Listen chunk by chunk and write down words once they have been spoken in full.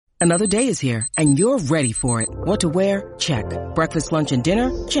Another day is here, and you're ready for it. What to wear? Check. Breakfast, lunch, and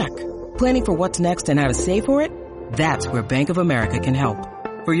dinner? Check. Planning for what's next and how to save for it? That's where Bank of America can help.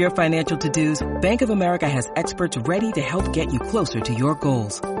 For your financial to-dos, Bank of America has experts ready to help get you closer to your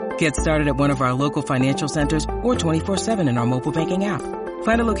goals. Get started at one of our local financial centers or 24/7 in our mobile banking app.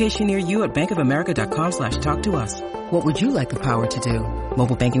 Find a location near you at bankofamerica.com/talktous. What would you like the power to do?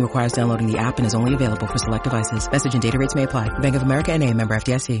 Mobile banking requires downloading the app and is only available for select devices. Message and data rates may apply. Bank of America N.A., member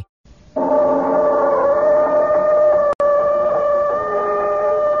FDIC.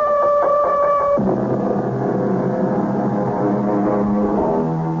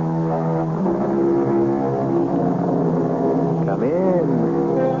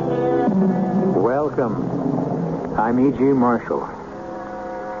 I'm E.G. Marshall.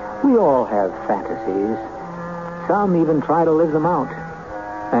 We all have fantasies. Some even try to live them out.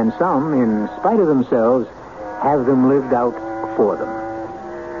 And some, in spite of themselves, have them lived out for them.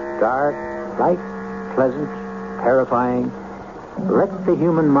 Dark, light, pleasant, terrifying. Let the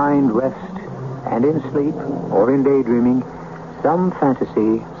human mind rest, and in sleep or in daydreaming, some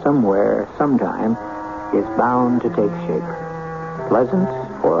fantasy, somewhere, sometime, is bound to take shape. Pleasant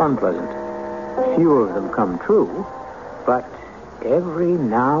or unpleasant. Few of them come true, but every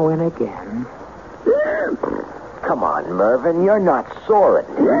now and again... Come on, Mervyn, you're not soaring.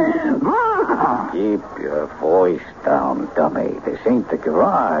 Keep your voice down, dummy. This ain't the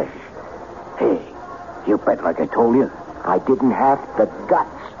garage. Hey, you bet like I told you. I didn't have the guts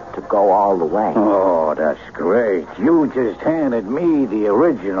to go all the way. Oh, that's great. You just handed me the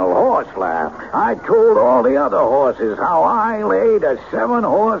original horse laugh. I told all the other horses how I laid a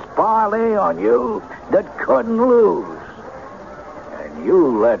 7-horse parlay on you that couldn't lose. And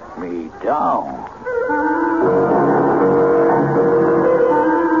you let me down.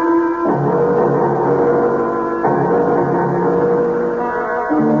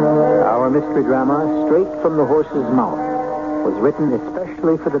 Our mystery drama, Straight from the Horse's Mouth, was written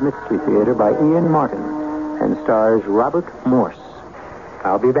especially for the Mystery Theater by Ian Martin and stars Robert Morse.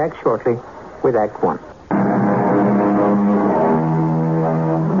 I'll be back shortly with Act One.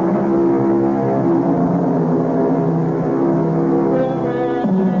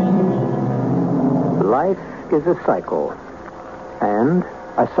 Life is a cycle, and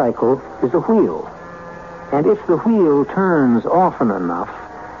a cycle is a wheel. And if the wheel turns often enough,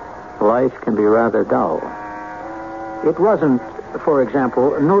 life can be rather dull. It wasn't, for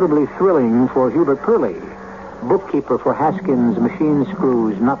example, notably thrilling for Hubert Purley, bookkeeper for Haskins Machine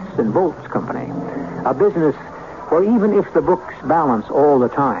Screws, Nuts and Bolts Company, a business where even if the books balance all the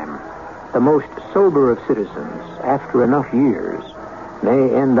time, the most sober of citizens, after enough years,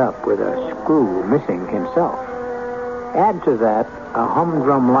 may end up with a screw missing himself. Add to that a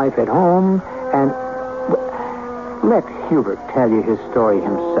humdrum life at home, and let Hubert tell you his story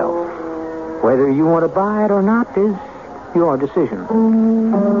himself. Whether you want to buy it or not is your decision.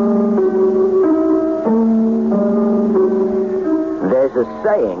 There's a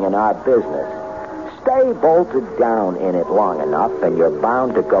saying in our business. Stay bolted down in it long enough and you're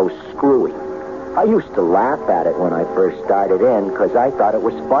bound to go screwy. I used to laugh at it when I first started in because I thought it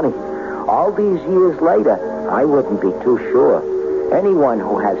was funny. All these years later, I wouldn't be too sure. Anyone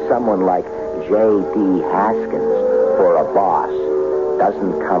who has someone like J.D. Haskins for a boss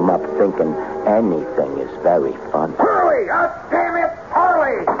doesn't come up thinking anything is very fun. Hurley! Oh, damn it!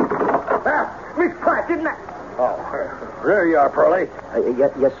 Hurley! Miss Pratt, didn't I... Oh, there you are, Pearlie.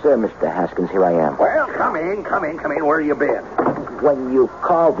 Yes, sir, Mr. Haskins. Here I am. Well, come in. Where you been? When you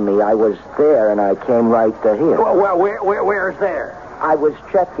called me, I was there, and I came right to here. Well, where's there? I was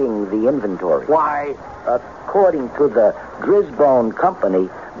checking the inventory. Why? According to the Drisbone Company,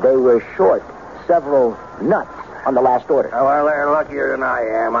 they were short several nuts on the last order. Oh, well, they're luckier than I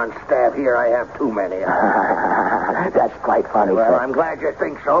am. On staff here, I have too many. That's quite funny, well, sir. I'm glad you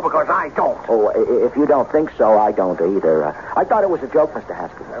think so, because I don't. Oh, if you don't think so, I don't either. I thought it was a joke, Mr.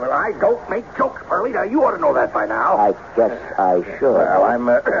 Haskins. Well, I don't make jokes, Pearlie. Now, you ought to know that by now. I guess I should. Well, I'm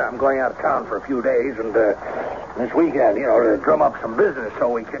going out of town for a few days, and this weekend, to drum up some business so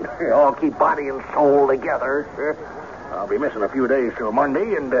we can all keep body and soul together. I'll be missing a few days till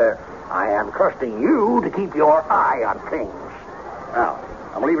Monday, and I am trusting you to keep your eye on things. Now,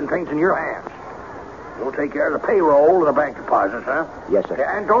 I'm leaving things in your hands. You'll take care of the payroll and the bank deposits, huh? Yes, sir.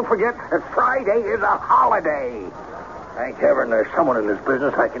 And don't forget that Friday is a holiday. Thank heaven there's someone in this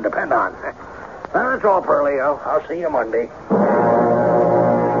business I can depend on. Well, that's all, Pearlie. I'll see you Monday.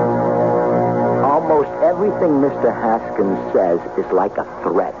 Almost everything Mr. Haskins says is like a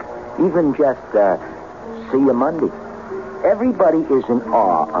threat. Even just, see you Monday. Everybody is in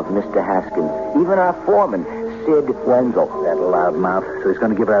awe of Mr. Haskins. Even our foreman, Sid Wenzel. That loudmouth. So he's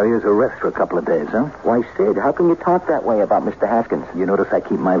going to give our ears a rest for a couple of days, huh? Why, Sid, how can you talk that way about Mr. Haskins? You notice I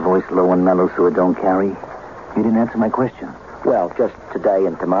keep my voice low and mellow so it don't carry? You didn't answer my question. Well, just today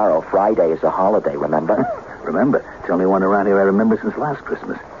and tomorrow. Friday is a holiday, remember? Remember? It's the only one around here I remember since last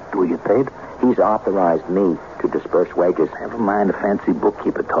Christmas. Do we get paid? He's authorized me to disperse wages. Never mind the fancy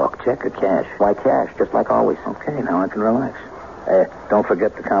bookkeeper talk. Check or cash? Why, cash, just like always. Okay, now I can relax. Don't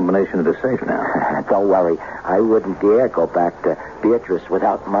forget the combination of the safe now. Don't worry. I wouldn't dare go back to Beatrice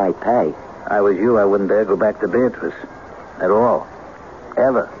without my pay. I was you, I wouldn't dare go back to Beatrice. At all.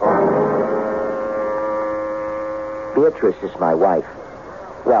 Ever. Beatrice is my wife.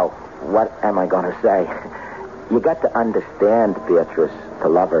 Well, what am I going to say? You got to understand Beatrice to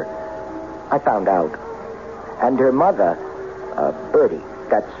love her. I found out. And her mother, Bertie,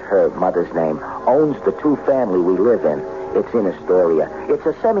 that's her mother's name, owns the two-family we live in. It's in Astoria. It's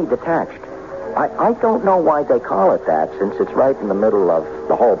a semi-detached. I don't know why they call it that, since it's right in the middle of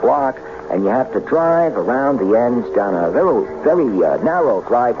the whole block, and you have to drive around the ends down a very narrow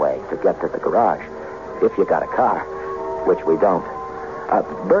driveway to get to the garage, if you got a car, which we don't.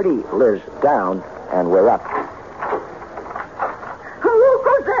 Bertie lives down, and we're up.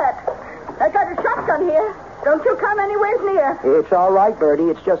 Who's that? I got a shotgun here. Don't you come anywhere near. It's all right, Bertie.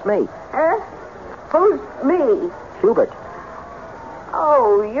 It's just me. Huh? Who's me? Hubert.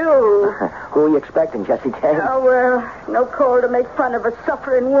 Oh, you. Who are you expecting, Jessie Jane? Oh, well, no call to make fun of a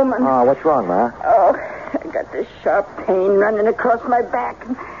suffering woman. Oh, what's wrong, Ma? Oh, I got this sharp pain running across my back.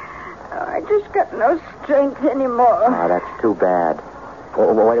 I just got no strength anymore. Oh, that's too bad.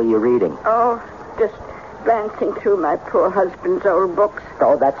 What are you reading? Oh, just glancing through my poor husband's old books.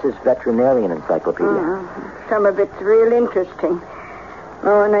 Oh, that's his veterinarian encyclopedia. Some of it's real interesting.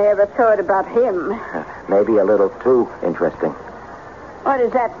 More than I ever thought about him. Maybe a little too interesting. What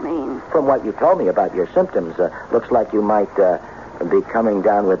does that mean? From what you told me about your symptoms, looks like you might be coming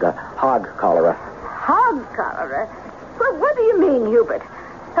down with a hog cholera. Hog cholera? What do you mean, Hubert?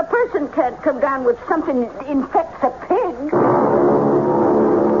 A person can't come down with something that infects a pig.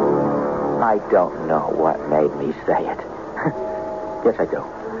 I don't know what made me say it. Yes, I do.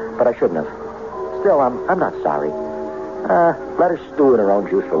 But I shouldn't have. Still, I'm not sorry. Let her stew in her own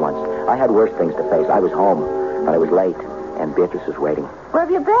juice for once. I had worse things to face. I was home, but I was late, and Beatrice was waiting. Where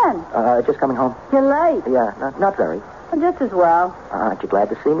have you been? Just coming home. You're late. Yeah, not very. Well, just as well. Aren't you glad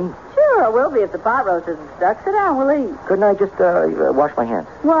to see me? Sure, I will be if the pot roast isn't stuck. Sit down, we'll eat. Couldn't I just wash my hands?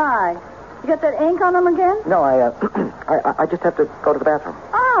 Why? You got that ink on them again? No, I just have to go to the bathroom.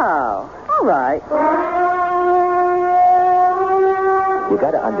 Oh, all right. You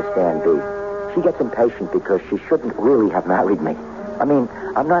got to understand, Bee. She gets impatient because she shouldn't really have married me. I mean,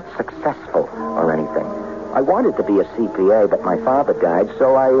 I'm not successful or anything. I wanted to be a CPA, but my father died,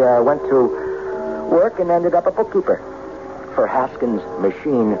 so I went to work and ended up a bookkeeper for Haskins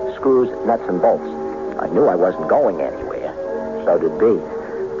Machine Screws, Nuts, and Bolts. I knew I wasn't going anywhere. So did Bee.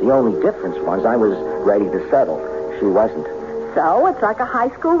 The only difference was I was ready to settle. She wasn't. So it's like a high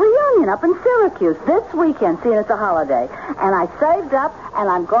school reunion up in Syracuse this weekend, seeing it's a holiday. And I saved up, and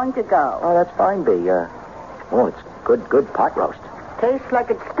I'm going to go. Oh, that's fine, Bee. It's good pot roast. Tastes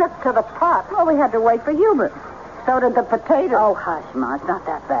like it's stuck to the pot. Well, we had to wait for Hubert. So did the potatoes. Oh, hush, Ma. It's not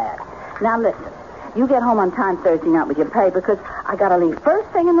that bad. Now, listen. You get home on time Thursday night with your pay because I got to leave first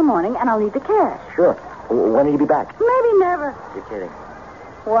thing in the morning, and I'll need the cash. Sure. When will you be back? Maybe never. You're kidding.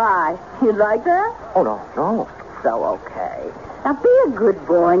 Why? You like that? Oh, no. So, okay. Now, be a good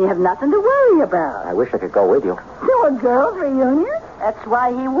boy, and you have nothing to worry about. I wish I could go with you. To a girls' reunion? That's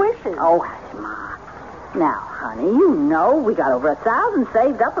why he wishes. Oh, hush, Ma. Now, honey, you know we got over $1,000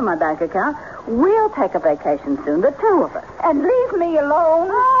 saved up in my bank account. We'll take a vacation soon, the two of us. And leave me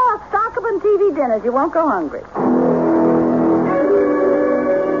alone. Oh, stock up on TV dinners. You won't go hungry.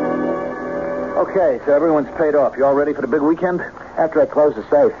 Okay, so everyone's paid off. You all ready for the big weekend? After I close the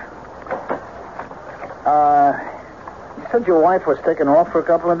safe. You said your wife was taking off for a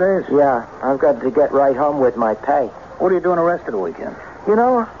couple of days? Yeah, I've got to get right home with my pay. What are you doing the rest of the weekend? You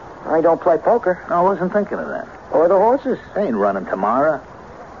know, I don't play poker. No, I wasn't thinking of that. Or the horses. They ain't running tomorrow.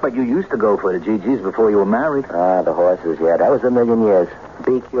 But you used to go for the GGs before you were married. The horses, yeah. That was a million years.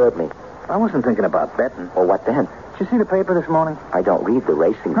 B cured me. I wasn't thinking about betting. Well, what then? Did you see the paper this morning? I don't read the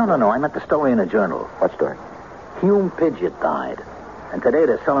racing. No. I meant the story in the journal. What story? Hume Pidgeot died. And today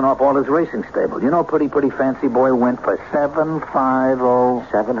they're selling off all his racing stable. You know, pretty fancy boy went for $750.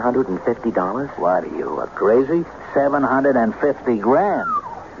 $750? What are you, crazy? $750,000.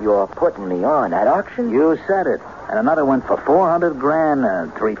 You're putting me on at auction? You said it. And another went for 400 grand,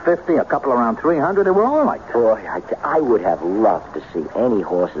 350, a couple around 300. They were all like that. Boy, I would have loved to see any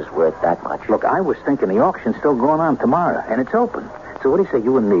horses worth that much. Look, I was thinking the auction's still going on tomorrow, and it's open. So what do you say,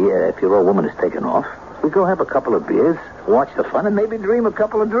 you and me, if your old woman is taken off, we go have a couple of beers, watch the fun, and maybe dream a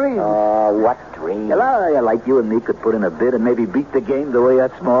couple of dreams. Oh, what dreams? Hello, like you and me could put in a bid and maybe beat the game the way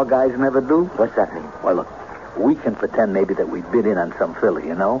us small guys never do. What's that mean? Well, look, we can pretend maybe that we bid in on some filly,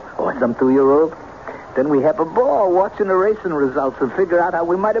 you know, or some 2-year-old. Then we have a ball watching the racing results and figure out how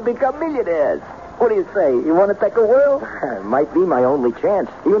we might have become millionaires. What do you say? You want to take a whirl? Might be my only chance.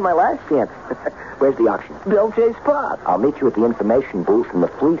 Even my last chance. Where's the auction? Bill Chase Park. I'll meet you at the information booth in the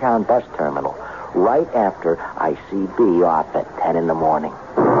Fleetown bus terminal right after I see B off at 10 in the morning.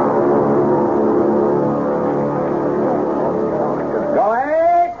 Go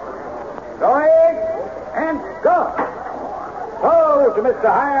ahead, and go. Oh, to Mr.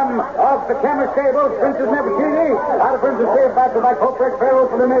 Hyam of the Camera Stables, Princess Nefertiti. Out of Princess Stable back to my corporate barrel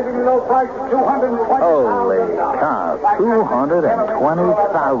for the amazingly low price of $220,000. Holy cow,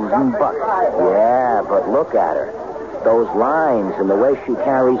 $220,000. Yeah, but look at her. Those lines and the way she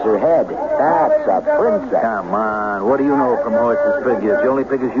carries her head. That's a princess. Come on, what do you know from horses' figures? The only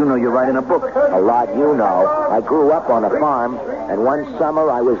figures you know, you're writing a book. A lot you know. I grew up on a farm, and one summer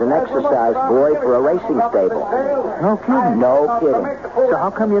I was an exercise boy for a racing stable. No kidding. No kidding. So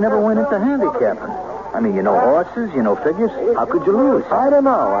how come you never went into handicapping? I mean, you know horses, you know figures. How could you lose? I don't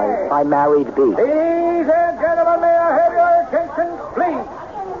know. I married B. Ladies and gentlemen, may I have your attention, please?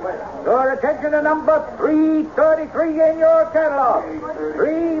 Your attention to number 333 in your catalog.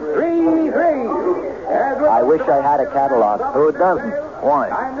 333. I wish I had a catalog. Who doesn't? Why?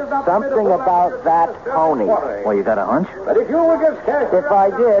 Something about that pony. Well, you got a hunch? But if you will just cash... If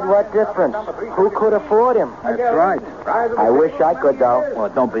I did, what difference? Who could afford him? That's right. I wish I could, though. Well,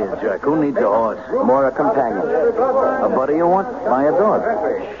 don't be a jerk. Who needs a horse? More a companion. A buddy you want? Buy a dog.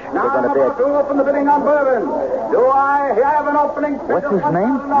 Now, We're gonna bid. to open the bidding on Bourbon. Do I have an opening? What's his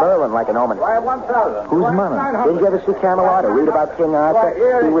name? Merlin, like an omen. Do I have 1,000? Who's Merlin? Didn't you ever see Camelot or read about King Arthur?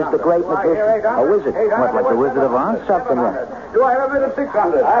 He was the great magician. A wizard. What, like the Wizard of Oz? Something like Do I have a bid of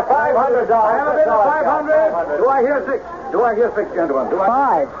 600? I have $500. I have a bid of 500. Do I hear 6? Do I hear 6, gentlemen? Do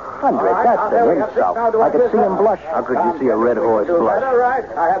I... 500. That's an insult. I could see him blush. How could you see a red horse blush? All right.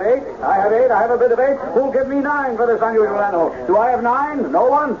 I have 8. I have 8. I have a bid of 8. Who'll give me 9 for this unusual animal? Do I have 9? No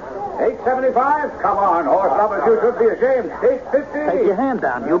one? 875? Come on, horse lovers, you should be ashamed. 850? Take your hand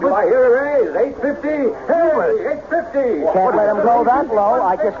down, Do Hubert. I hear a raise? 850? Hey, 850. Can't let him go that low.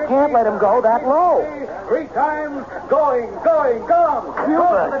 I just can't let him go that low. 3 times going, gone.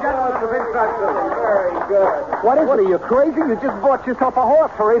 Go the gentleman of instructions. Very good. What are you, crazy? You just bought yourself a horse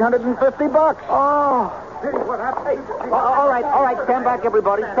for $850. Oh. What happened? All right. Stand back,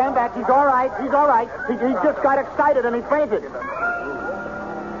 everybody. Stand back. He's all right. He just got excited and he fainted.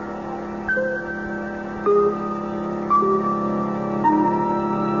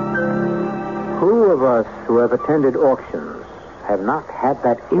 Who of us who have attended auctions have not had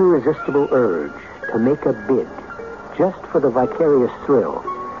that irresistible urge to make a bid just for the vicarious thrill,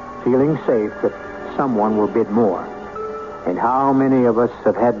 feeling safe that someone will bid more? And how many of us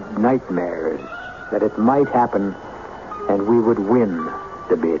have had nightmares that it might happen and we would win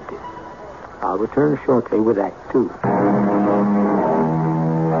the bid? I'll return shortly with Act 2.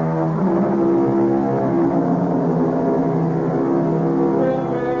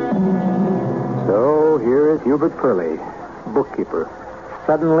 So here is Hubert Purley, bookkeeper,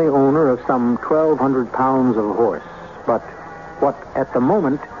 suddenly owner of some 1,200 pounds of horse. But what at the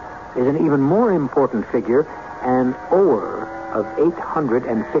moment is an even more important figure, an ower of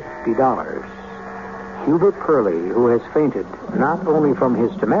 $850. Hubert Purley, who has fainted not only from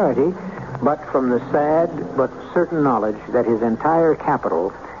his temerity, but from the sad but certain knowledge that his entire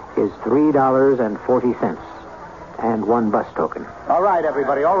capital is $3.40 and 1 bus token. All right,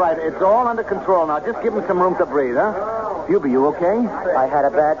 everybody, all right. It's all under control now. Just give him some room to breathe, huh? Hubert, you okay? I had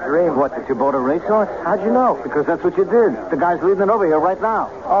a bad dream. What, that you bought a racehorse? How'd you know? Because that's what you did. The guy's leading it over here right now.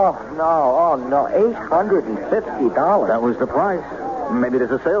 Oh, no. $850. That was the price. Maybe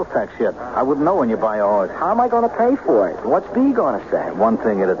there's a sales tax yet. I wouldn't know when you buy a horse. How am I going to pay for it? What's B going to say? One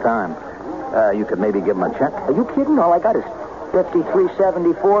thing at a time. You could maybe give him a check. Are you kidding? All I got is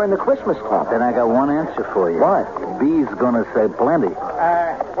 $53.74 in the Christmas club. Then I got one answer for you. What? B's gonna say plenty.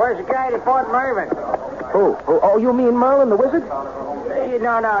 Where's the guy that bought Mervyn? Who? Oh, you mean Merlin the wizard? No.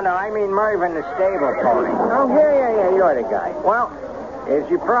 I mean Mervyn the stable pony. Oh, yeah. You're the guy. Well, here's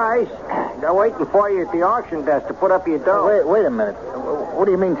your price. They're waiting for you at the auction desk to put up your dough. Wait a minute. What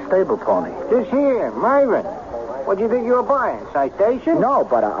do you mean stable pony? This here, Mervyn. What do you think you were buying? Citation? No,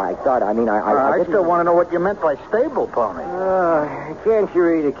 but I thought, I I still want to know what you meant by stable pony. Can't you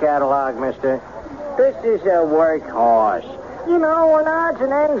read a catalog, mister? This is a workhorse. You know, an odds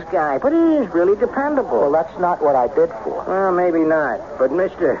and ends guy, but he is really dependable. Well, that's not what I bid for. Well, maybe not. But,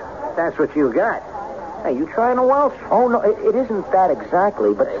 mister, that's what you got. Hey, you trying a Welsh? Oh, no, it isn't that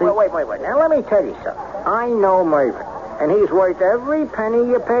exactly, but see... Wait. Now, let me tell you something. I know Mervyn, and he's worth every penny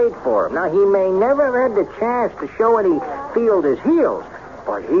you paid for him. Now, he may never have had the chance to show any field his heels,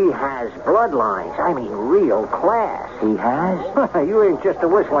 but he has bloodlines. I mean, real class. He has? You ain't just a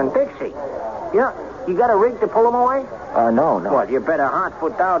whistling Dixie. Yeah, you got a rig to pull him away? No. Well, you better hot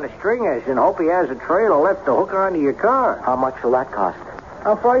foot down the stringers and hope he has a trailer left to hook onto your car. How much will that cost?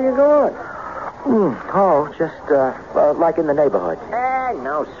 How far you going? Just, like in the neighborhood.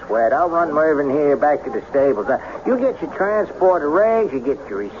 No sweat. I'll run Mervyn here back to the stables. You get your transport arranged, you get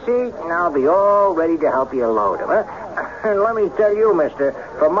your receipt, and I'll be all ready to help you load him, huh? And let me tell you, mister,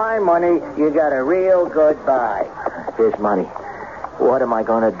 for my money, you got a real good buy. Here's money. What am I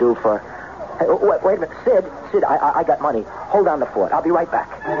going to do for... Hey, wait a minute. Sid, I got money. Hold on the fort. I'll be right back.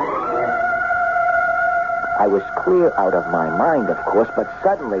 I was clear out of my mind, of course, but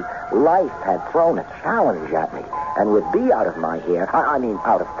suddenly life had thrown a challenge at me. And with B out of my hair,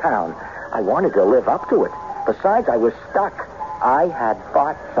 out of town, I wanted to live up to it. Besides, I was stuck. I had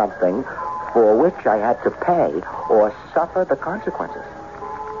bought something for which I had to pay or suffer the consequences.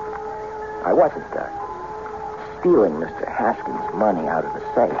 I wasn't stealing Mr. Haskins' money out of the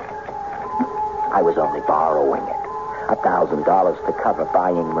safe. I was only borrowing it. $1,000 to cover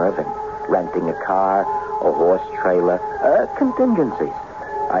buying Mervyn, renting a car, a horse trailer, contingencies.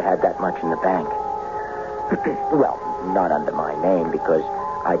 I had that much in the bank. Well, not under my name because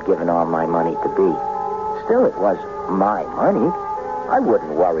I'd given all my money to B. Still, it was my money. I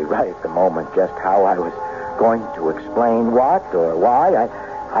wouldn't worry right at the moment just how I was going to explain what or why.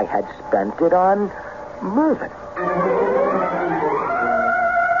 I had spent it on Mervyn.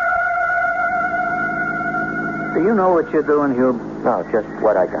 Do you know what you're doing, Hugh? No, just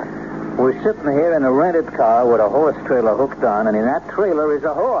what I got. We're sitting here in a rented car with a horse trailer hooked on, and in that trailer is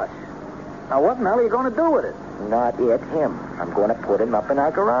a horse. Now, what in the hell are you going to do with it? Not it, him. I'm going to put him up in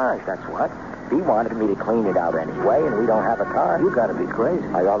our garage, that's what. He wanted me to clean it out anyway, and we don't have a car. You got to be crazy.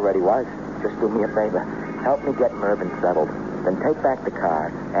 I already was. Just do me a favor. Help me get Mervyn settled. Then take back the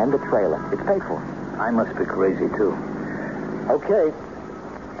car and the trailer. It's paid for. I must be crazy, too. Okay.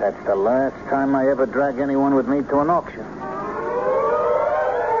 That's the last time I ever drag anyone with me to an auction.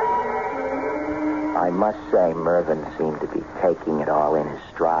 I must say, Mervyn seemed to be taking it all in his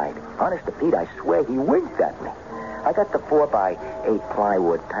stride. Honest to Pete, I swear he winked at me. I got the 4x8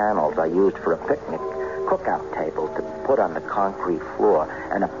 plywood panels I used for a picnic cookout table to put on the concrete floor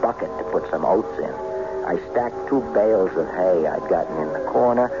and a bucket to put some oats in. I stacked 2 bales of hay I'd gotten in the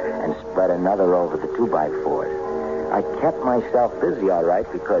corner and spread another over the 2x4s. I kept myself busy, all right,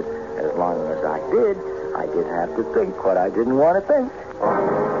 because as long as I didn't have to think what I didn't want to think.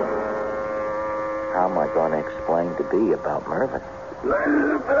 How am I going to explain to B about Mervyn?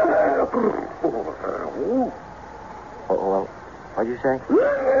 Well, what'd you say?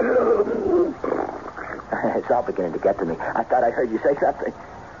 It's all beginning to get to me. I thought I heard you say something.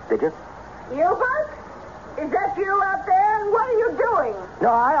 Did you? Hubert? Is that you out there? And what are you doing? No,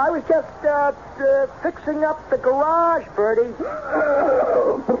 I was just fixing up the garage, Bertie.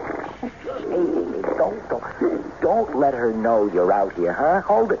 Hey, don't let her know you're out here, huh?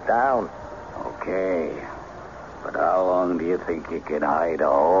 Hold it down. Okay. But how long do you think you can hide a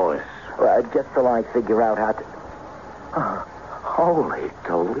horse? Well, just till I figure out how to... Holy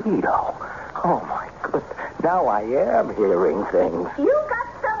Toledo. Oh, my goodness. Now I am hearing things. You got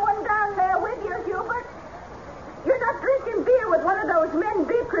someone down there with you, Hubert? You're not drinking beer with one of those men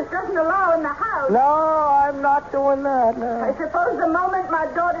Beatrice doesn't allow in the house. No, I'm not doing that, no. I suppose the moment my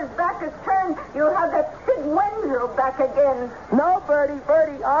daughter's back is turned, you'll have that Sid Wenzel back again. No, Bertie,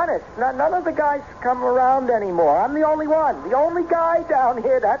 honest. None of the guys come around anymore. I'm the only one. The only guy down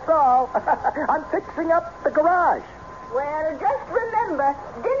here, that's all. I'm fixing up the garage. Well, just remember,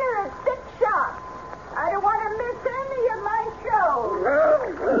 dinner at 6 sharp. I don't want to miss any of my shows.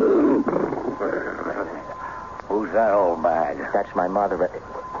 Who's that old bag? That's my mother.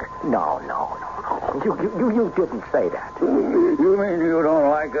 No. You didn't say that. You mean you don't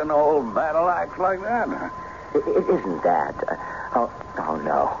like an old battle axe like that? It isn't that. Oh,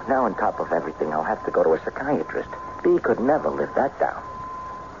 no. Now, on top of everything, I'll have to go to a psychiatrist. B could never live that down.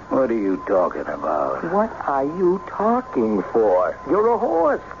 What are you talking about? What are you talking for? You're a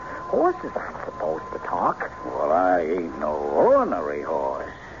horse. Horses aren't supposed to talk. Well, I ain't no ordinary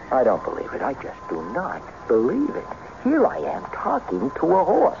horse. I don't believe it. I just do not believe it. Here I am talking to a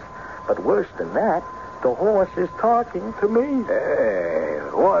horse. But worse than that, the horse is talking to me. Hey,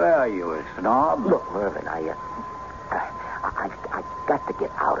 what are you, a snob? Look, Mervyn, I've got to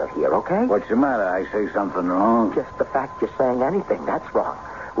get out of here, okay? What's the matter? I say something wrong? Just the fact you're saying anything, that's wrong.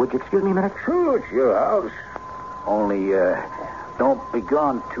 Would you excuse me a minute? Sure, it's your house. Only, don't be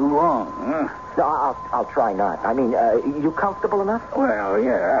gone too long, huh? No, I'll try not. I mean, you comfortable enough? Well,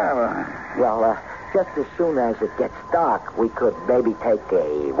 yeah. Well, just as soon as it gets dark, we could maybe take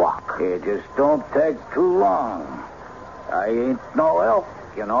a walk. It just don't take too long. I ain't no elf,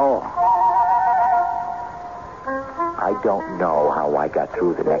 you know. I don't know how I got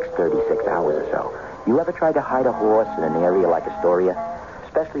through the next 36 hours or so. You ever tried to hide a horse in an area like Astoria?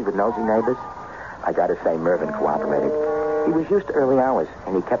 Especially with nosy neighbors? I gotta say, Mervyn cooperated. He was used to early hours,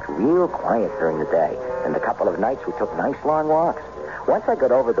 and he kept real quiet during the day. And a couple of nights we took nice long walks. Once I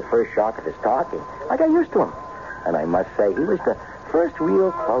got over the first shock of his talking, I got used to him. And I must say, he was the first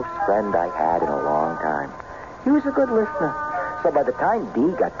real close friend I had in a long time. He was a good listener. So by the time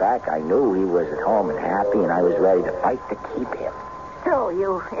Dee got back, I knew he was at home and happy, and I was ready to fight to keep him. So,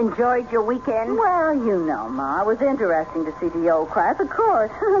 you enjoyed your weekend? Well, you know, Ma. It was interesting to see the old class. Of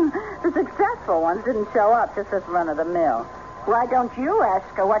course, the successful ones didn't show up, just as run-of-the-mill. Why don't you ask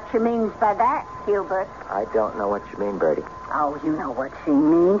her what she means by that, Hubert? I don't know what you mean, Bertie. Oh, you know what she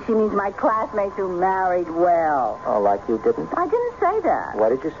means. She means my classmates who married well. Oh, like you didn't? I didn't say that. What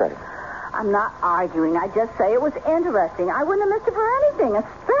did you say? I'm not arguing. I just say it was interesting. I wouldn't have missed it for anything. A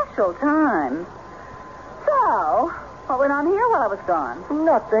special time. So, what went on here while I was gone?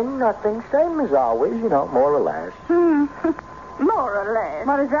 Nothing. Same as always, you know, more or less. More or less.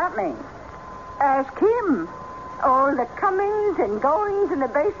 What does that mean? Ask him. All the comings and goings in the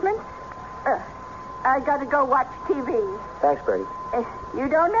basement. I got to go watch TV. Thanks, Bertie. You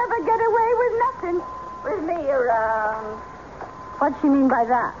don't ever get away with nothing with me around. What does she mean by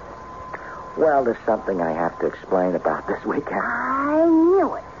that? Well, there's something I have to explain about this weekend. I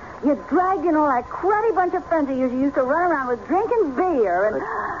knew it. You dragged in all that cruddy bunch of friends of yours you used to run around with drinking beer and...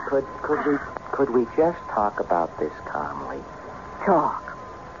 Could we just talk about this calmly? Talk?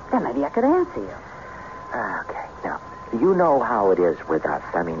 Then maybe I could answer you. Okay. Now, you know how it is with us.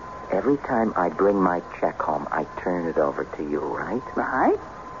 I mean, every time I bring my check home, I turn it over to you, right? Right.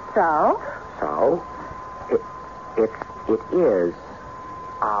 So? So, it is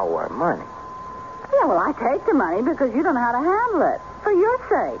our money. Yeah, well, I take the money because you don't know how to handle it. For your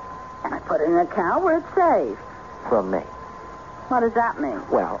sake. And I put it in an account where it's safe. From me. What does that mean?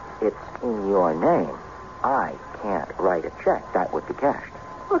 Well, it's in your name. I can't write a check. That would be cashed.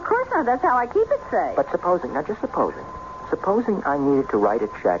 Well, of course not. That's how I keep it safe. But supposing I needed to write a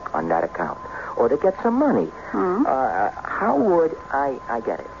check on that account or to get some money, how would I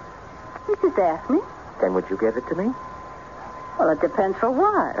get it? You just ask me. Then would you give it to me? Well, it depends for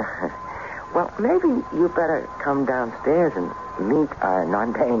what. Well, maybe you better come downstairs and meet our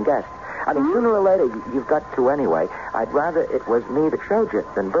non-paying guest. I mean, sooner or later, you've got to anyway. I'd rather it was me that showed you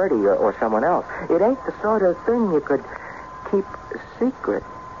than Bertie or someone else. It ain't the sort of thing you could keep secret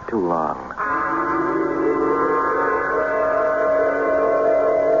too long. I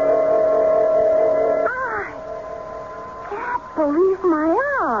can't believe my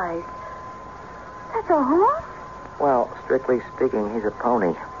eyes. That's a horse? Well, strictly speaking, he's a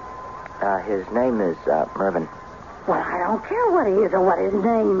pony. His name is Mervyn. Well, I don't care what he is or what his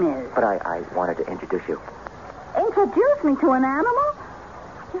name is. But I wanted to introduce you. Introduce me to an animal?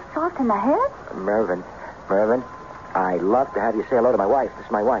 You soft in the head? Mervyn, I'd love to have you say hello to my wife. This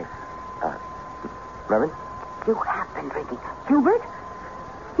is my wife. Mervyn? You have been drinking. Hubert,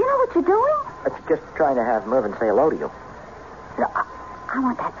 you know what you're doing? It's just trying to have Mervyn say hello to you. No, I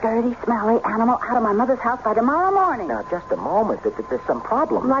want that dirty, smelly animal out of my mother's house by tomorrow morning. Now, just a moment. There's some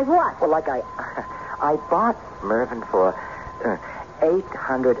problem. Like what? Well, like I bought Mervyn for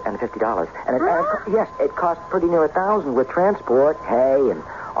 $850. And yes, it cost pretty near $1,000 with transport, hay, and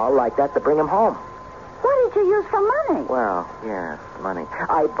all like that to bring him home. What did you use for money? Well, yes, money.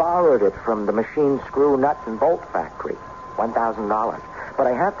 I borrowed it from the machine screw, nut, and bolt factory. $1,000. But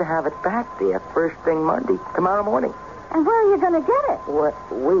I have to have it back there first thing Monday, tomorrow morning. And where are you going to get it? What,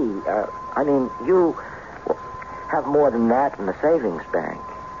 you have more than that in the savings bank.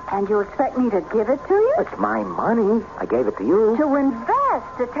 And you expect me to give it to you? It's my money. I gave it to you. To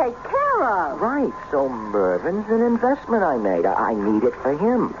invest, to take care of. Right. So Mervyn's an investment I made. I need it for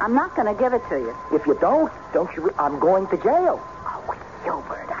him. I'm not going to give it to you. If you don't you... I'm going to jail. Oh,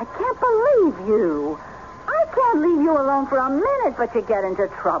 Gilbert, I can't believe you. I can't can't leave you alone for a minute, but you get into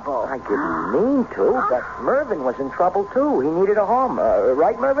trouble. I didn't mean to, but Mervyn was in trouble, too. He needed a home.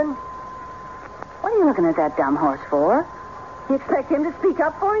 Right, Mervyn? What are you looking at that dumb horse for? You expect him to speak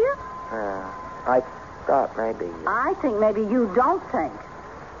up for you? I thought maybe... I think maybe you don't think.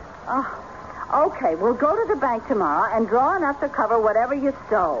 Oh, okay, we'll go to the bank tomorrow and draw enough to cover whatever you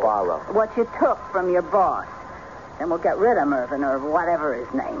stole. Borrow. What you took from your boss. Then we'll get rid of Mervyn or whatever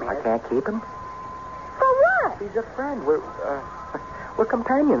his name is. I can't keep him? For what? He's a friend. We're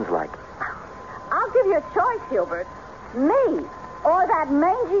companions, like. I'll give you a choice, Hubert. Me or that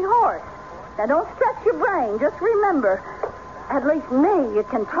mangy horse. Now, don't stretch your brain. Just remember, at least me you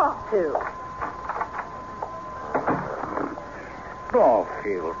can talk to. Don't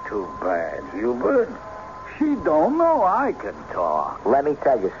feel too bad, Hubert. She don't know I can talk. Let me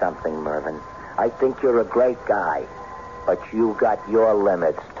tell you something, Mervyn. I think you're a great guy, but you got your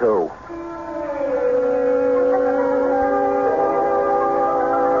limits, too.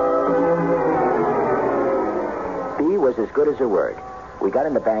 B was as good as her word. We got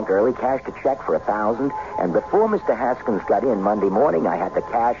in the bank early, cashed a check for $1,000, and before Mr. Haskins got in Monday morning, I had the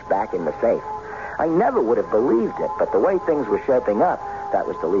cash back in the safe. I never would have believed it, but the way things were shaping up, that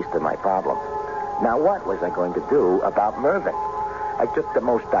was the least of my problems. Now, what was I going to do about Mervyn? I took the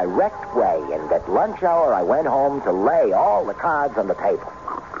most direct way, and at lunch hour, I went home to lay all the cards on the table.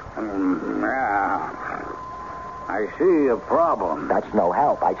 I see a problem. That's no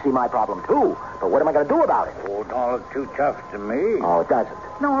help. I see my problem, too. But what am I going to do about it? Oh, don't look too tough to me. Oh, it doesn't.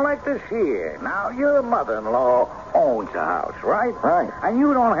 No, like this here. Now, your mother-in-law owns a house, right? Right. And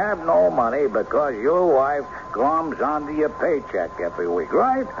you don't have no money because your wife glums onto your paycheck every week,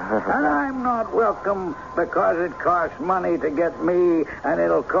 right? And I'm not welcome because it costs money to get me, and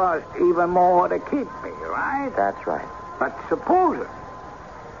it'll cost even more to keep me, right? That's right. But supposing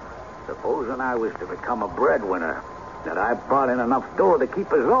I was to become a breadwinner, that I brought in enough dough to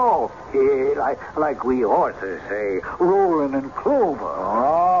keep us all, like we horses say, rolling in clover.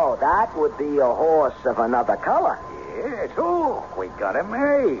 Oh, that would be a horse of another color. Yeah, so we got him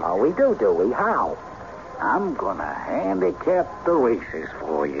made. Oh, we do we? How? I'm gonna handicap the races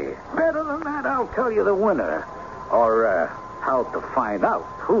for you. Better than that, I'll tell you the winner. Or, how to find out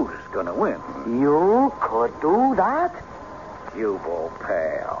who's gonna win. You could do that? You, old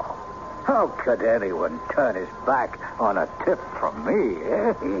pal. How could anyone turn his back on a tip from me,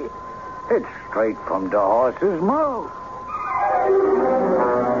 eh? It's straight from the horse's mouth.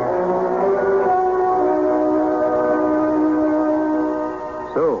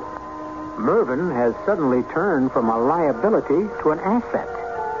 So, Mervyn has suddenly turned from a liability to an asset.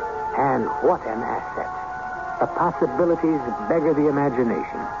 And what an asset. The possibilities beggar the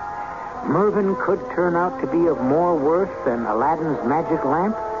imagination. Mervyn could turn out to be of more worth than Aladdin's magic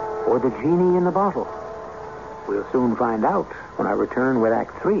lamp or the genie in the bottle. We'll soon find out when I return with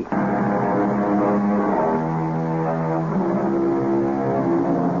Act 3.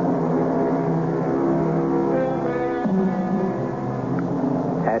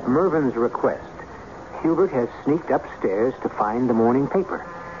 At Mervyn's request, Hubert has sneaked upstairs to find the morning paper,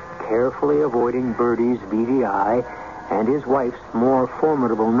 carefully avoiding Bertie's beady eye and his wife's more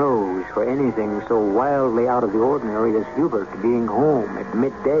formidable nose for anything so wildly out of the ordinary as Hubert being home at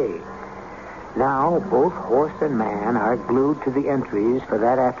midday. Now, both horse and man are glued to the entries for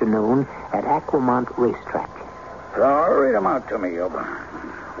that afternoon at Aquamont Racetrack. So, read them out to me, Hubert.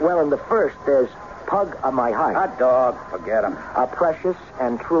 Well, in the first, there's Pug on My Heart. Hot dog, forget him. A Precious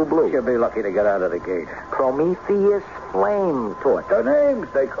and True Blue. You'll be lucky to get out of the gate. Prometheus Flame Torch. The names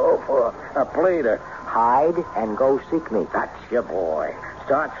they call for a pleader. Hide and Go Seek Me. That's your boy.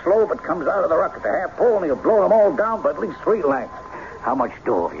 Starts slow, but comes out of the ruck at the half pole, and he'll blow them all down for at least 3 lengths. How much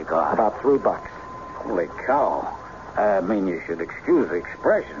dough have you got? About $3. Holy cow. I mean, you should excuse the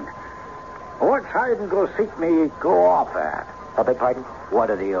expression. What's Hide and Go Seek Me go off at? I beg pardon? What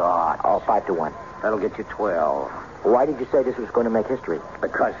are the odds? Oh, 5-1. That'll get you 12. Why did you say this was going to make history?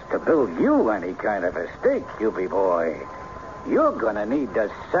 Because to build you any kind of a stake, Hubie boy, you're going to need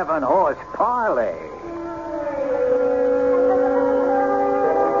the 7-horse parlay.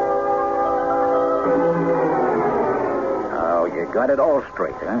 Oh, you got it all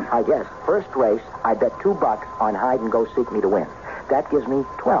straight, huh? I guess. First race, I bet $2 on Hide and Go Seek Me to win. That gives me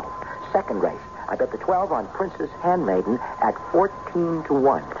 12. Second race, I bet the 12 on Princess Handmaiden at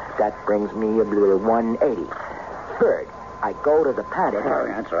 14-1. That brings me a 180. Third, I go to the paddock. Oh,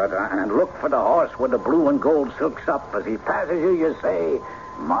 that's right. And look for the horse with the blue and gold silks up. As he passes you say,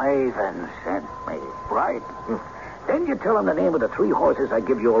 Myven sent me, right? Then you tell him the name of the 3 horses I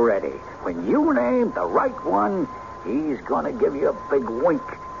give you already. When you name the right one, he's going to give you a big wink,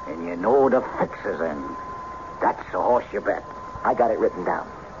 and you know the fix is in. That's the horse you bet. I got it written down.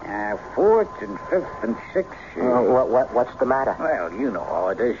 Fourth and fifth and sixth. What's the matter? Well, you know how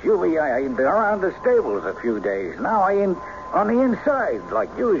it is. Usually I ain't been around the stables a few days. Now I ain't on the inside like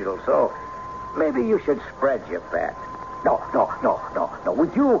usual, so maybe you should spread your bet. No.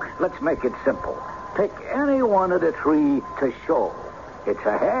 With you, let's make it simple. Pick any one of the three to show. It's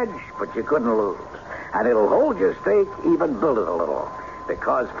a hedge, but you couldn't lose. And it'll hold your stake, even build it a little.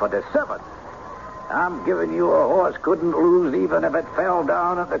 Because for the seventh, I'm giving you a horse couldn't lose even if it fell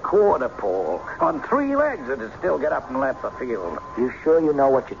down at the quarter pole. On 3 legs, it'd still get up and left the field. You sure you know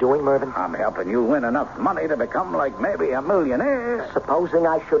what you're doing, Mervyn? I'm helping you win enough money to become like maybe a millionaire. Supposing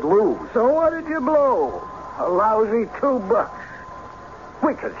I should lose. So what did you blow? A lousy $2.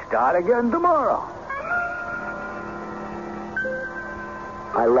 We could start again tomorrow.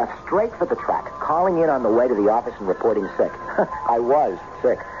 I left straight for the track, calling in on the way to the office and reporting sick. I was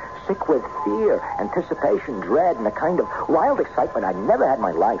sick. Sick with fear, anticipation, dread, and a kind of wild excitement I'd never had in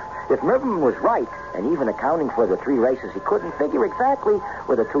my life. If Mervyn was right, and even accounting for the 3 races he couldn't figure exactly,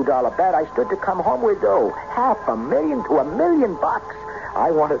 with a $2 bet, I stood to come home with $500,000 to $1 million. I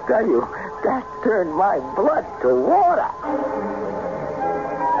want to tell you, that turned my blood to water.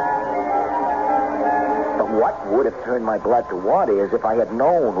 But what would have turned my blood to water is if I had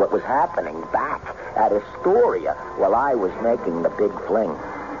known what was happening back at Astoria while I was making the big fling.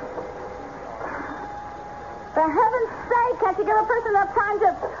 For heaven's sake, can't you give a person enough time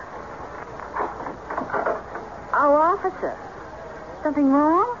to... Oh, officer. Something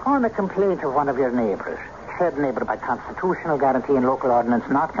wrong? On a complaint of one of your neighbors. Said neighbor by constitutional guarantee and local ordinance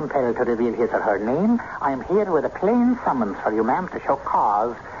not compelled to reveal his or her name, I am here with a plain summons for you, ma'am, to show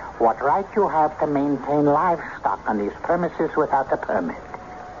cause what right you have to maintain livestock on these premises without a permit.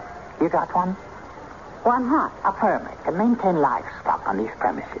 You got one? One what? A permit to maintain livestock on these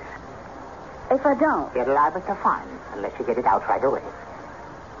premises. If I don't? You're liable to fine unless you get it out right away.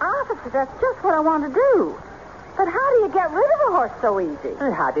 Officer, that's just what I want to do. But how do you get rid of a horse so easy?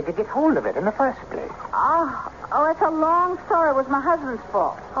 Well, how did you get hold of it in the first place? Oh, it's a long story. It was my husband's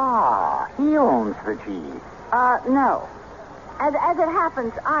fault. Ah, he owns the G. No. As it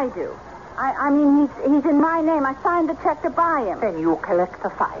happens, I do. I mean, he's in my name. I signed the check to buy him. Then you collect the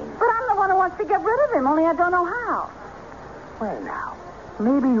fine. But I'm the one who wants to get rid of him, only I don't know how. Well, now,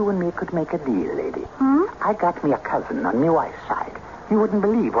 maybe you and me could make a deal, lady. I got me a cousin on my wife's side. You wouldn't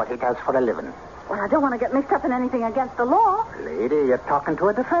believe what he does for a living. Well, I don't want to get mixed up in anything against the law. Lady, you're talking to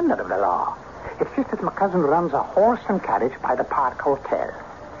a defender of the law. It's just that my cousin runs a horse and carriage by the Park Hotel.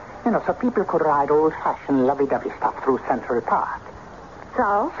 You know, so people could ride old-fashioned lovey-dovey stuff through Central Park.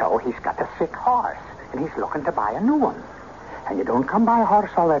 So? So he's got a sick horse, and he's looking to buy a new one. And you don't come by a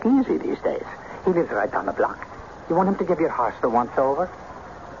horse all that easy these days. He lives right down the block. You want him to give your horse the once-over?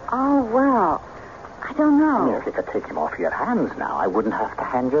 Oh, well, I don't know. I mean, if you could take him off your hands now, I wouldn't have to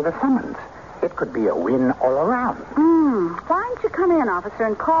hand you the summons. It could be a win all around. Why don't you come in, officer,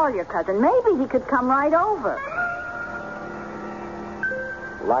 and call your cousin? Maybe he could come right over.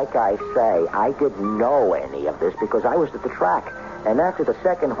 Like I say, I didn't know any of this because I was at the track. And after the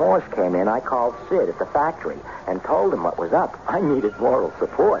second horse came in, I called Sid at the factory and told him what was up. I needed moral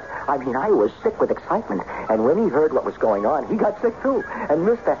support. I mean, I was sick with excitement. And when he heard what was going on, he got sick too. And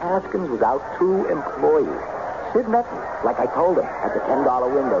Mr. Haskins was out 2 employees. Sid met me, like I told him, at the $10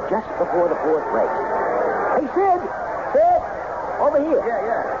 window just before the 4th race. Hey, Sid! Sid! Over here.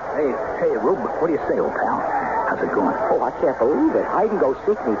 Yeah. Hey, Rube, what do you say, old pal? How's it going? Oh, I can't believe it.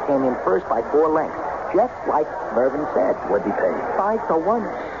 Hide-and-go-seek me came in first by 4 lengths. Just like Mervyn said. What'd he pay? 5-1.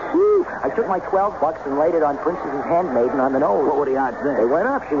 Whew. I took my $12 and laid it on Princess's handmaiden on the nose. What were the odds then? They went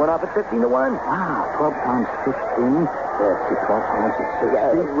up. She went off at 15-1. Wow, 12 pounds 15. 12 pounds at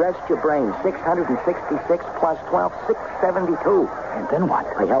 60. Rest your brain. 666 plus 12, 672. And then what?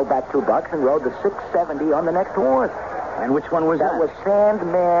 I held back $2 and rode the 670 on the next horse. And which one was that? That was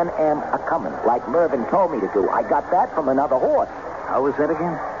Sandman Am A-Comin', like Mervyn told me to do. I got that from another horse. How was that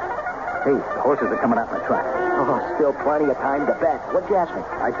again? Hey, the horses are coming out in the track. Oh, still plenty of time to bet. What'd you ask me?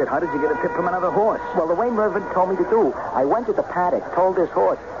 I said, how did you get a tip from another horse? Well, the way Mervyn told me to do. I went to the paddock, told this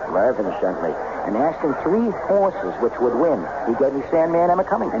horse, Mervyn sent me, and asked him 3 horses which would win. He gave me Sandman Am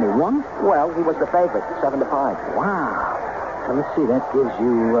A-Comin'. And he won? Well, he was the favorite, 7-5. Wow. So let's see, that gives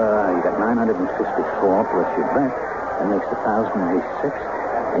you, you got 954 plus your bet. That makes 1,086.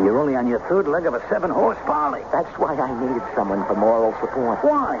 And you're only on your 3rd leg of a 7-horse parlay. That's why I needed someone for moral support.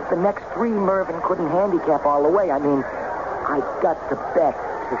 Why? The next 3 Mervyn couldn't handicap all the way. I mean, I got to bet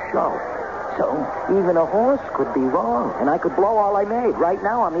to show. So even a horse could be wrong, and I could blow all I made. Right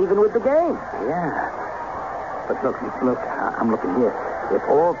now, I'm even with the game. Yeah. But look, I'm looking here. If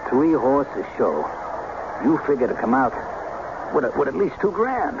all 3 horses show, You figure to come out with at least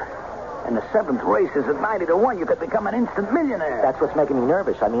 $2,000. And the 7th race is at 90-1. You could become an instant millionaire. That's what's making me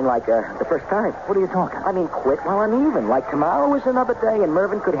nervous. I mean, like, the first time. What are you talking? I mean, quit while I'm even. Like, tomorrow is another day, and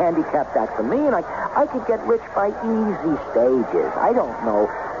Mervyn could handicap that for me, and I could get rich by easy stages. I don't know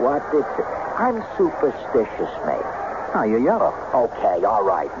what it's... I'm superstitious, mate. Oh, you're yellow. Okay, all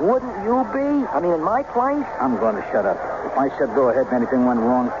right. Wouldn't you be? I mean, in my place? I'm going to shut up. If I said go ahead and anything went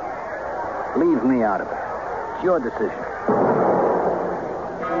wrong, leave me out of it. It's your decision.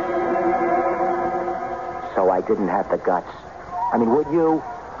 So I didn't have the guts. I mean, would you?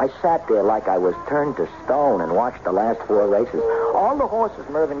 I sat there like I was turned to stone and watched the last 4 races. All the horses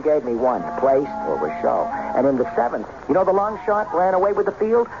Mervyn gave me won, placed, or was show. And in the 7th, you know, the long shot ran away with the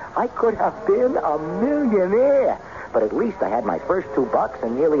field? I could have been a millionaire. But at least I had my first $2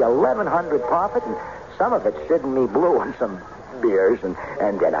 and nearly 1,100 profit, and some of it shitting me blue on some beers, and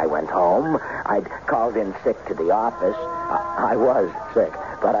then I went home. I'd called in sick to the office. I was sick,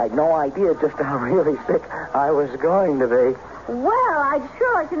 but I'd no idea just how really sick I was going to be. Well, I'd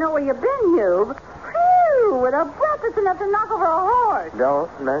sure like to know where you've been, Hugh. Phew, with a breath that's enough to knock over a horse.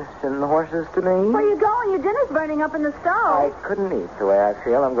 Don't mention the horses to me. Where you going? Your dinner's burning up in the I stove. couldn't eat the way I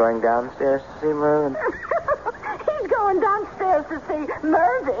feel. I'm going downstairs to see Mervyn. He's going downstairs to see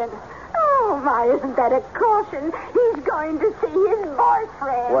Mervyn. Oh, my, isn't that a caution? He's going to see his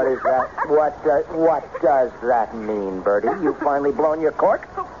boyfriend. What is that? What does that mean, Bertie? You finally blown your cork?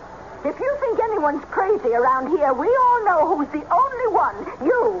 If you think anyone's crazy around here, we all know who's the only one.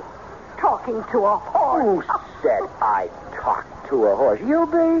 You, talking to a horse. Who said I talked to a horse? You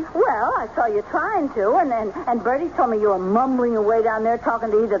be? Well, I saw you trying to, and Bertie told me you were mumbling away down there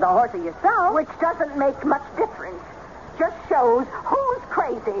talking to either the horse or yourself. Which doesn't make much difference. Just shows who's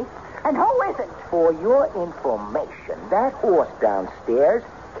crazy and who isn't. For your information, that horse downstairs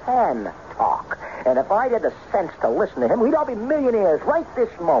can talk. And if I had the sense to listen to him, we'd all be millionaires right this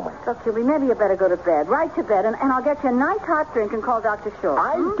moment. Look, Huey, maybe you better go to bed. Right to bed, and I'll get you a nice hot drink and call Dr. Schultz.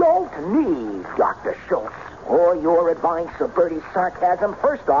 I don't need Dr. Schultz or your advice or Bertie's sarcasm.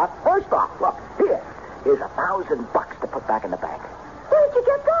 First off, look, here's $1,000 to put back in the bank. Where'd you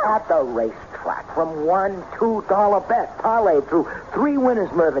get that? At the racetrack, from one $2 bet, parlayed through 3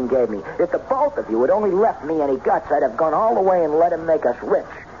 winners Mervyn gave me. If the both of you had only left me any guts, I'd have gone all the way and let him make us rich.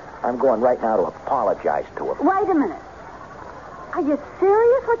 I'm going right now to apologize to him. Wait a minute. Are you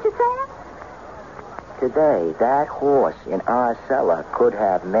serious what you're saying? Today, that horse in our cellar could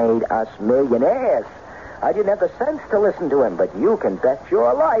have made us millionaires. I didn't have the sense to listen to him, but you can bet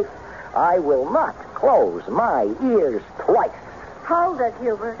your life I will not close my ears twice. Hold it,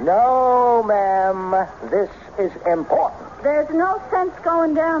 Hubert. No, ma'am. This is important. There's no sense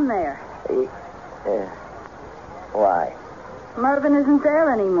going down there. Why? Mervyn isn't there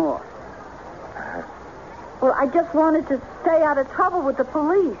anymore. Well, I just wanted to stay out of trouble with the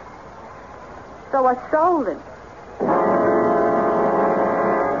police. So I sold him.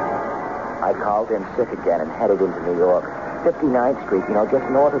 I called in sick again and headed into New York. 59th Street, just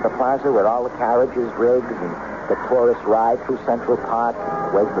north of the plaza where all the carriages, rigs, and the tourists ride through Central Park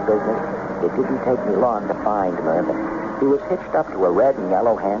and wait for business. It didn't take me long to find Mervyn. He was hitched up to a red and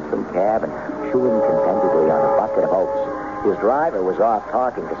yellow hansom cab and chewing contentedly on a bucket of oats. His driver was off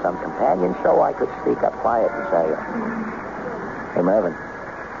talking to some companion, so I could speak up quiet and say, "Hey, Mervyn.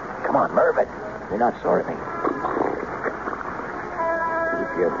 Come on, Mervyn. You're not sore at me."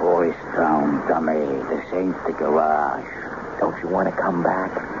 Keep your voice down, dummy. This ain't the garage. Don't you want to come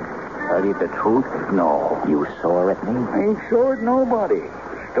back? Tell you the truth? No. You sore at me? I ain't sore at nobody.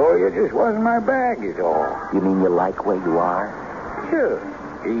 Story just wasn't my bag, is all. You mean you like where you are? Sure.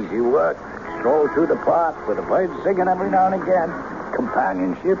 Easy work. Stroll through the park with the birds singing every now and again.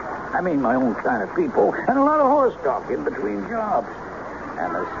 Companionship. I mean, my own kind of people. And a lot of horse talk in between jobs.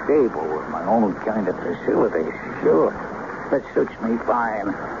 And a stable with my own kind of facilities. Sure. That suits me fine.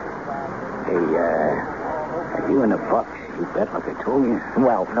 Hey, are you in the box? You bet like I told you.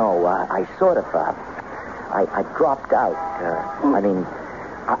 Well, no, I sort of, I dropped out. I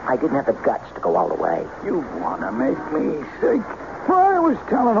didn't have the guts to go all the way. You want to make me sick? Well, I was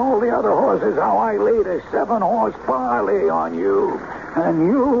telling all the other horses how I laid a 7-horse parlay on you. And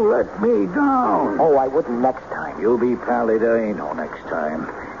you let me down. Oh, I wouldn't next time. You'll be pally, there ain't no next time.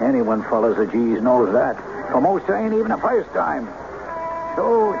 Anyone follows the G's knows that. For most, there ain't even the first time.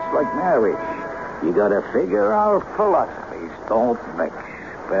 So it's like marriage. You gotta figure out philosophies. Don't mix.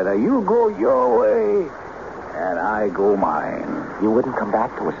 Better you go your way, and I go mine. You wouldn't come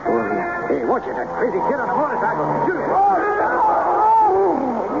back to Astoria? Hey, watch it, that crazy kid on the motorcycle. Shoot!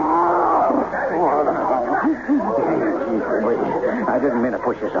 I didn't mean to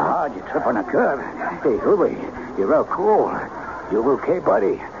push you so hard. You trip on a curb. Hey, Hubie, you're real cool. You okay,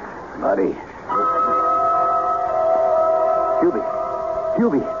 buddy? Buddy.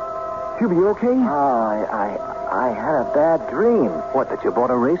 Hubie, you okay? I had a bad dream. What, that you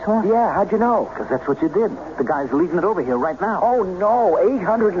bought a racehorse? Yeah, how'd you know? Because that's what you did. The guy's leading it over here right now. Oh, no,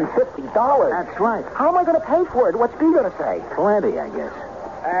 $850. That's right. How am I going to pay for it? What's B going to say? Plenty, I guess.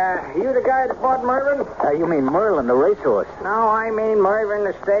 You the guy that bought Mervin? You mean Merlin, the racehorse? No, I mean Mervin,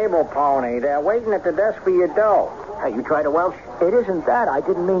 the stable pony. They're waiting at the desk for your dough. Hey, you tried a Welsh? It isn't that. I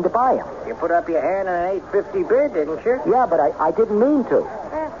didn't mean to buy him. You put up your hand on an $850 bid, didn't you? Yeah, but I didn't mean to.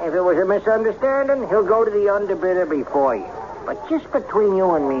 If it was a misunderstanding, he'll go to the underbidder before you. But just between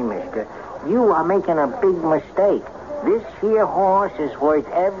you and me, mister, you are making a big mistake. This here horse is worth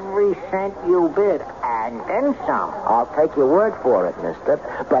every cent you bid, and then some. I'll take your word for it, mister,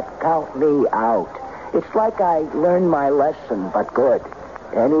 but count me out. It's like I learned my lesson, but good.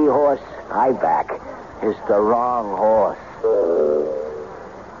 Any horse I back is the wrong horse.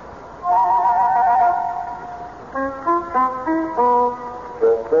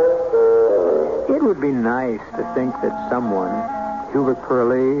 It would be nice to think that someone, Hubert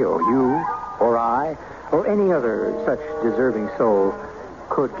Purley or you or I or any other such deserving soul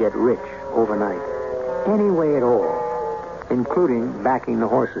could get rich overnight. Any way at all, including backing the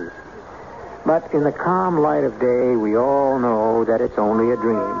horses. But in the calm light of day, we all know that it's only a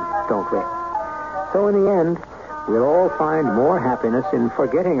dream, don't we? So in the end, we'll all find more happiness in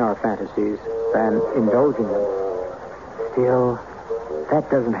forgetting our fantasies than indulging them. Still, that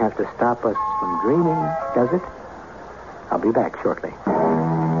doesn't have to stop us from dreaming, does it? I'll be back shortly.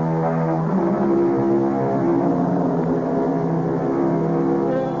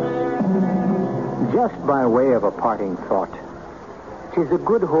 Just by way of a parting thought, 'tis a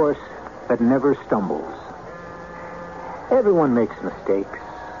good horse that never stumbles. Everyone makes mistakes,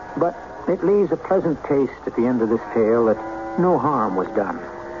 but it leaves a pleasant taste at the end of this tale that no harm was done.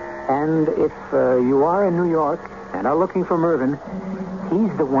 And if you are in New York and are looking for Mervin,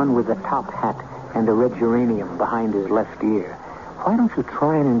 he's the one with the top hat and the red geranium behind his left ear. Why don't you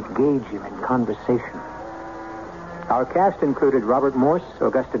try and engage him in conversation? Our cast included Robert Morse,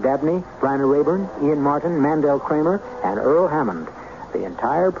 Augusta Dabney, Bryna Rayburn, Ian Martin, Mandel Kramer, and Earl Hammond. The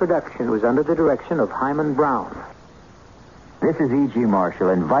entire production was under the direction of Hyman Brown. This is E.G. Marshall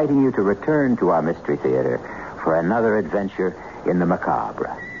inviting you to return to our Mystery Theater for another adventure in the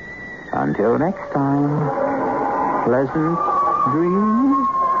macabre. Until next time, pleasant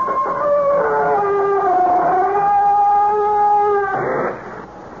dreams.